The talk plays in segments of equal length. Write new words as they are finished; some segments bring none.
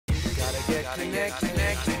get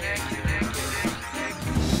connected.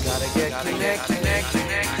 Gotta get connected.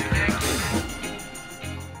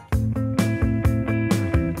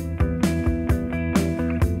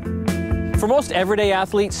 For most everyday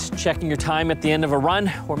athletes, checking your time at the end of a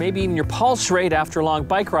run, or maybe even your pulse rate after a long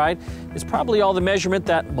bike ride, is probably all the measurement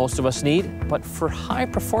that most of us need. But for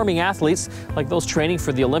high-performing athletes, like those training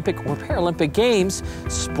for the Olympic or Paralympic Games,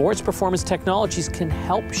 sports performance technologies can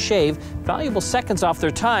help shave valuable seconds off their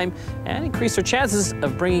time and increase their chances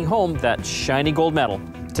of bringing home that shiny gold medal.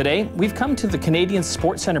 Today, we've come to the Canadian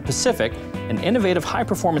Sports Centre Pacific, an innovative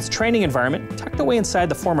high-performance training environment tucked away inside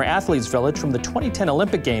the former Athletes Village from the 2010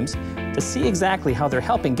 Olympic Games, to see exactly how they're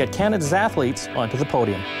helping get Canada's athletes onto the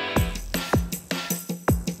podium.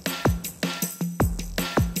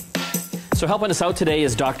 So helping us out today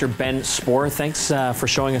is Dr. Ben Spoor. Thanks for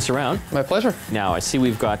showing us around. My pleasure. Now, I see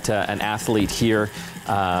we've got an athlete here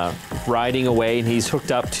riding away, and he's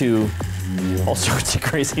hooked up to all sorts of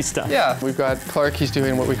crazy stuff. Yeah, we've got Clark. He's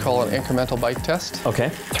doing what we call an incremental bike test. Okay.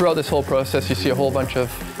 Throughout this whole process, you see a whole bunch of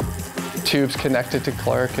tubes connected to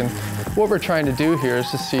Clark, and what we're trying to do here is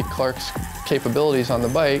to see Clark's capabilities on the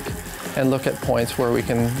bike and look at points where we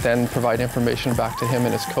can then provide information back to him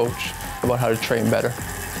and his coach about how to train better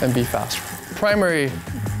and be faster. The primary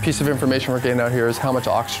piece of information we're getting out here is how much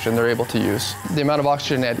oxygen they're able to use, the amount of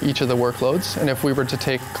oxygen at each of the workloads, and if we were to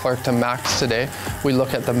take Clark to max today, we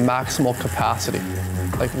look at the maximal capacity,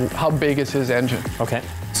 like how big is his engine. Okay.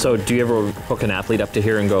 So do you ever hook an athlete up to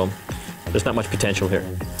here and go, there's not much potential here?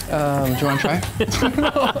 Do you want to try?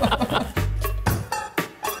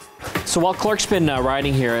 So while Clark's been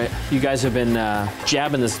riding here, you guys have been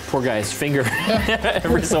jabbing this poor guy's finger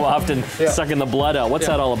every so often, sucking the blood out. What's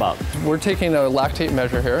that all about? We're taking a lactate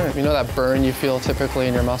measure here. You know that burn you feel typically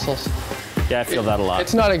in your muscles? Yeah, I feel that a lot.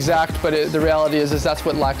 It's not exact, but the reality is that's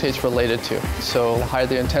what lactate's related to. So the higher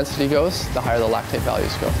the intensity goes, the higher the lactate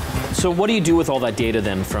values go. So what do you do with all that data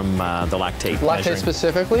then from the lactate measuring?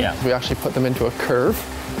 Specifically, we actually put them into a curve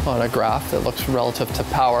on a graph that looks relative to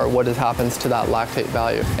power, what happens to that lactate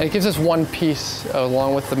value. And it gives us one piece,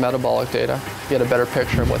 along with the metabolic data, to get a better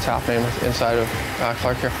picture of what's happening inside of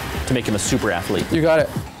Clark here. To make him a super athlete. You got it.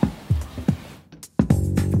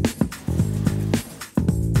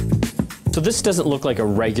 So this doesn't look like a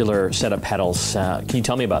regular set of pedals. Can you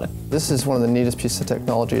tell me about it? This is one of the neatest pieces of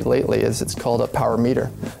technology lately. It's called a PowerMeter.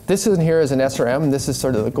 This in here is an SRM. This is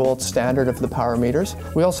sort of the gold standard of the power meters.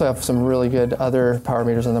 We also have some really good other power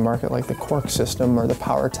meters on the market, like the Quark system or the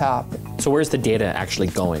Power Tap. So where's the data actually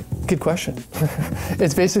going? Good question.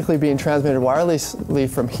 It's basically being transmitted wirelessly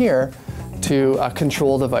from here to a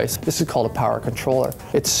control device. This is called a power controller.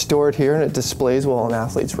 It's stored here and it displays while an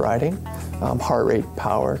athlete's riding. Heart rate,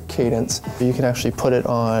 power, cadence. You can actually put it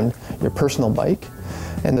on your personal bike,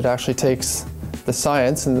 and it actually takes the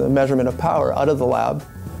science and the measurement of power out of the lab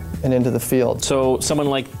and into the field. So someone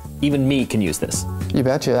like even me can use this? You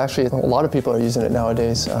betcha. Actually, a lot of people are using it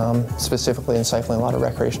nowadays, specifically in cycling. A lot of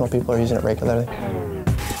recreational people are using it regularly.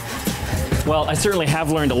 Well, I certainly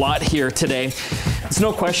have learned a lot here today. It's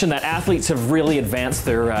no question that athletes have really advanced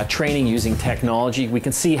their training using technology. We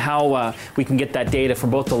can see how we can get that data from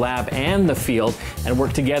both the lab and the field and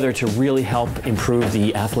work together to really help improve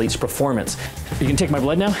the athlete's performance. You can take my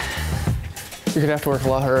blood now? You're going to have to work a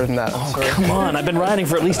lot harder than that. Oh, come on. I've been riding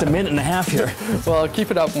for at least a minute and a half here. Well,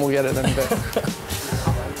 keep it up and we'll get it in a bit.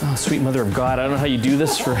 Oh, sweet mother of God. I don't know how you do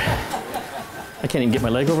this for... I can't even get my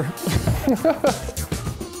leg over.